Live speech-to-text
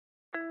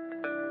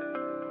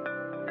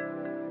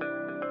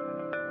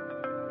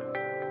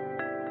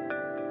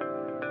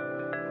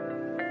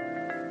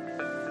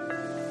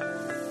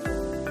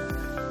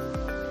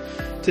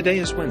Today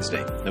is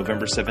Wednesday,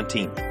 November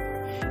 17th,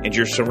 and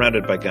you're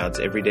surrounded by God's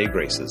everyday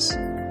graces.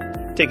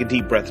 Take a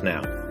deep breath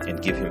now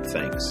and give Him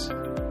thanks.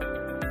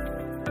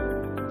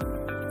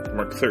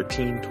 Mark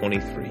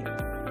 13:23.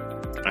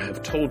 I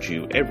have told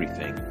you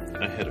everything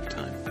ahead of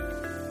time.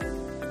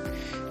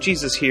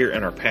 Jesus here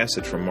in our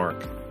passage from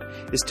Mark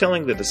is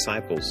telling the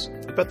disciples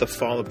about the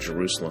fall of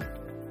Jerusalem.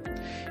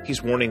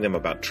 He's warning them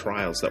about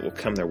trials that will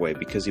come their way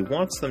because He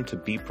wants them to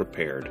be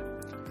prepared.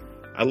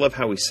 I love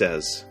how He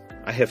says,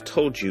 I have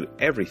told you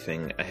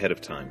everything ahead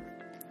of time.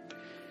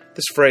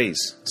 This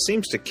phrase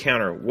seems to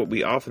counter what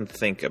we often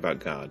think about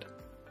God.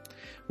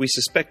 We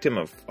suspect Him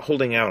of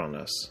holding out on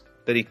us,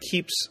 that He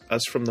keeps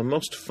us from the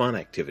most fun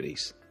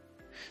activities,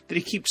 that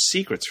He keeps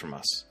secrets from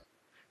us,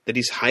 that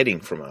He's hiding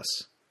from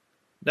us.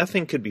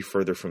 Nothing could be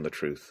further from the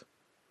truth.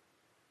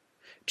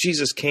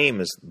 Jesus came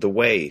as the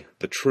way,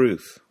 the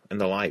truth, and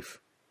the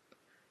life.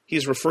 He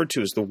is referred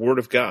to as the Word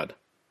of God,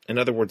 in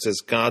other words,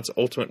 as God's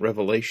ultimate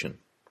revelation.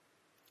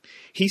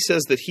 He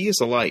says that He is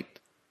a light,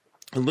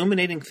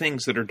 illuminating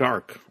things that are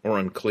dark or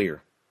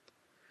unclear.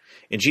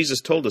 And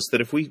Jesus told us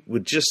that if we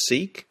would just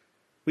seek,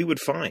 we would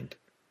find.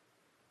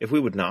 If we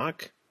would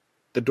knock,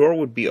 the door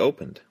would be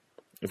opened.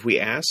 If we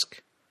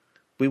ask,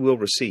 we will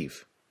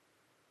receive.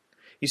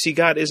 You see,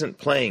 God isn't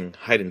playing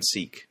hide and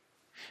seek.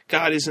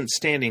 God isn't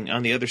standing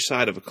on the other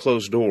side of a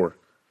closed door,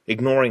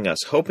 ignoring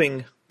us,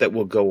 hoping that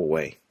we'll go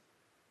away.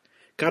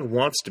 God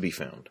wants to be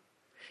found.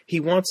 He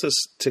wants us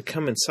to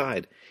come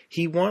inside.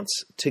 He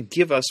wants to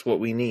give us what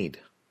we need.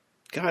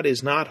 God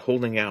is not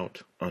holding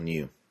out on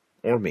you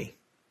or me.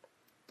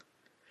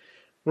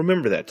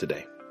 Remember that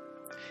today,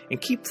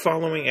 and keep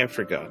following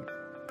after God.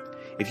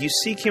 If you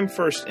seek Him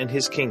first in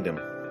His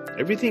kingdom,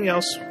 everything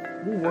else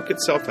will work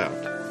itself out.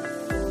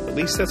 At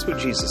least that's what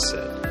Jesus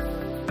said.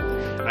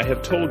 I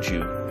have told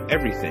you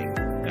everything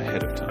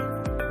ahead of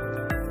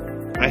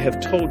time. I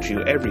have told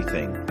you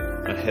everything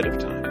ahead of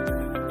time.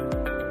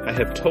 I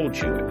have told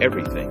you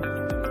everything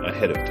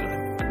ahead of time.